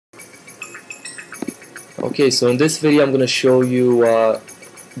Okay, so in this video I'm going to show you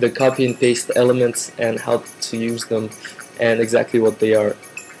the copy and paste elements and how to use them and exactly what they are.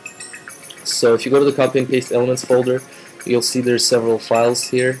 So if you go to the copy and paste elements folder, you'll see there's several files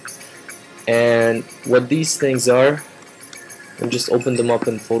here, and what these things are, I'll just open them up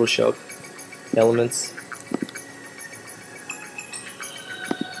in Photoshop Elements.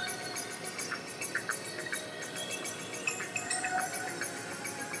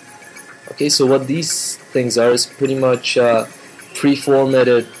 Okay, so what these things are is pretty much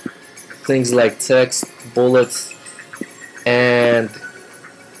pre-formatted things like text, bullets, and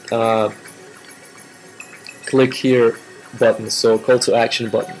click here buttons, so call to action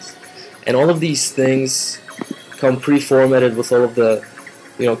buttons. And all of these things come pre-formatted with all of the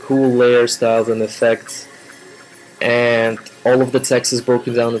cool layer styles and effects, and all of the text is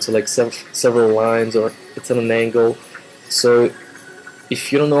broken down into like several lines, or it's at an angle. So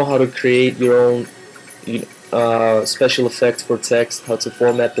if you don't know how to create your own special effects for text, how to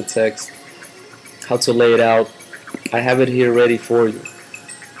format the text, how to lay it out, I have it here ready for you.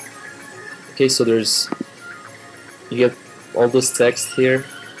 Okay, so you get all this text here,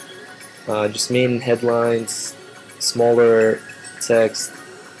 just main headlines, smaller text,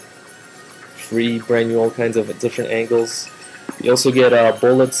 free, brand new, all kinds of different angles. You also get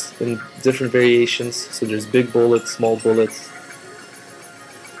bullets in different variations, so there's big bullets, small bullets,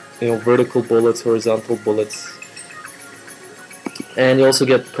 vertical bullets, horizontal bullets, and you also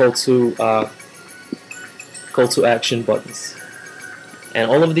get call to action buttons.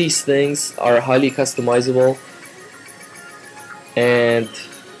 And all of these things are highly customizable, and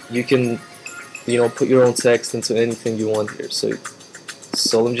you can put your own text into anything you want here. So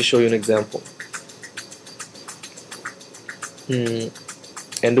let me just show you an example.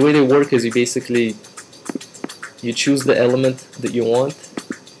 And the way they work is you choose the element that you want,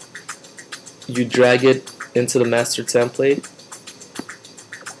 you drag it into the master template,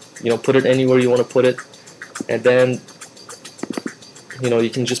 put it anywhere you want to put it, and then you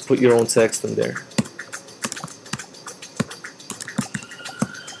can just put your own text in there.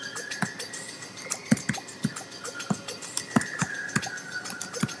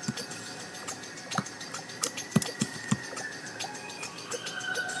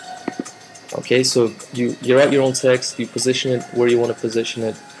 Okay, so you write your own text, you position it where you want to position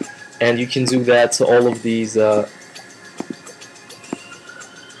it, and you can do that to all of these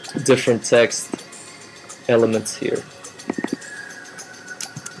different text elements here.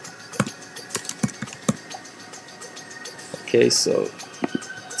 Okay, so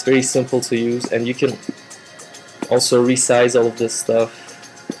it's very simple to use, and you can also resize all of this stuff.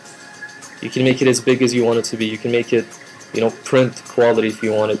 You can make it as big as you want it to be. You can make it print quality if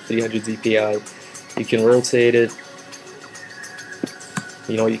you want it, 300 dpi. You can rotate it.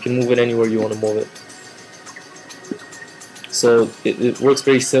 You can move it anywhere you want to move it. So it works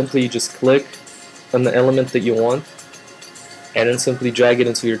very simply. You just click on the element that you want, and then simply drag it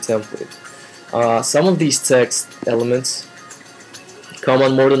into your template. Some of these text elements come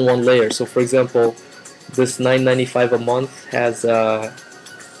on more than one layer. So for example, this $9.95 a month has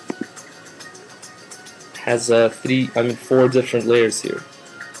 4 different layers here.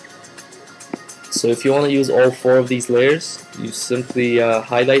 So if you want to use all 4 of these layers, you simply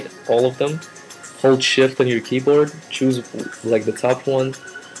highlight all of them, hold shift on your keyboard, choose like the top one,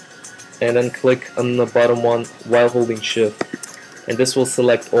 and then click on the bottom one while holding shift, and this will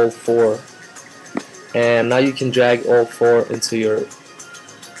select all 4. And now you can drag all 4 into your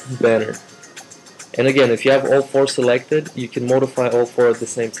banner. And again, if you have all 4 selected, you can modify all 4 at the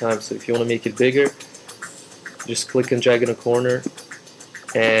same time. So if you want to make it bigger, just click and drag in a corner,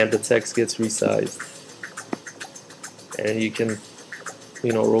 and the text gets resized, and you can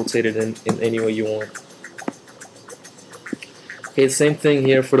rotate it in any way you want. Okay, same thing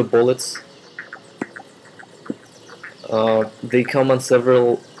here for the bullets. They come on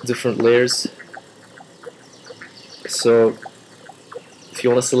several different layers, so if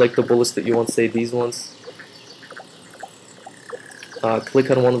you want to select the bullets that you want, say these ones, click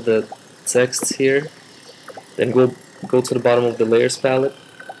on one of the texts here, then go to the bottom of the layers palette,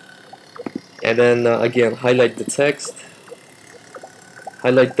 and then again highlight the text,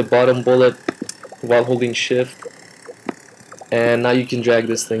 highlight the bottom bullet while holding shift, and now you can drag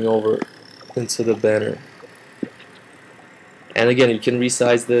this thing over into the banner. And again, you can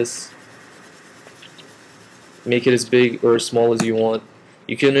resize this, make it as big or as small as you want.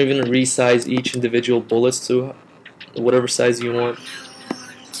 You can even resize each individual bullets to whatever size you want,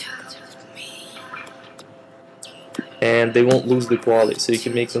 and they won't lose the quality. So you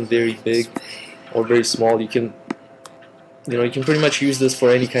can make them very big or very small. You can pretty much use this for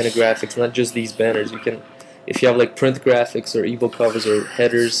any kind of graphics, not just these banners. You can if you have like print graphics or ebook covers or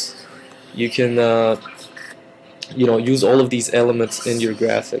headers, you can use all of these elements in your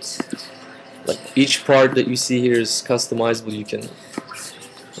graphics. Like each part that you see here is customizable. You can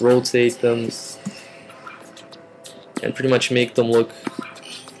rotate them and pretty much make them look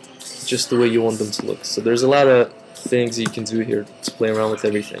just the way you want them to look. So there's a lot of things you can do here to play around with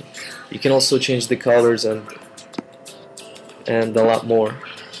everything. You can also change the colors and a lot more.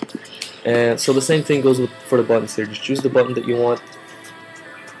 And so the same thing goes for the buttons here. Just choose the button that you want,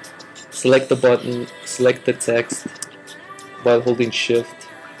 select the button, select the text while holding shift,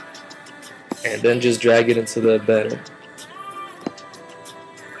 and then just drag it into the banner.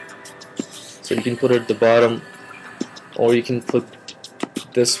 So you can put it at the bottom, or you can put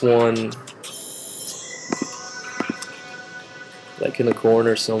this one like in a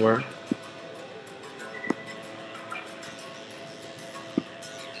corner somewhere.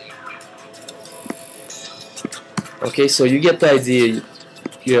 Okay, so you get the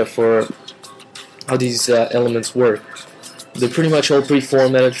idea for how these elements work. They're pretty much all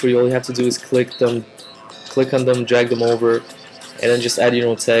pre-formatted for you. All you have to do is click on them, drag them over, and then just add your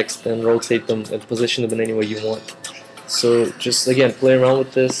own text and rotate them and position them in any way you want. So just again, play around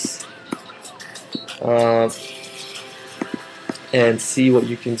with this and see what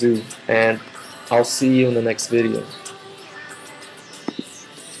you can do. And I'll see you in the next video.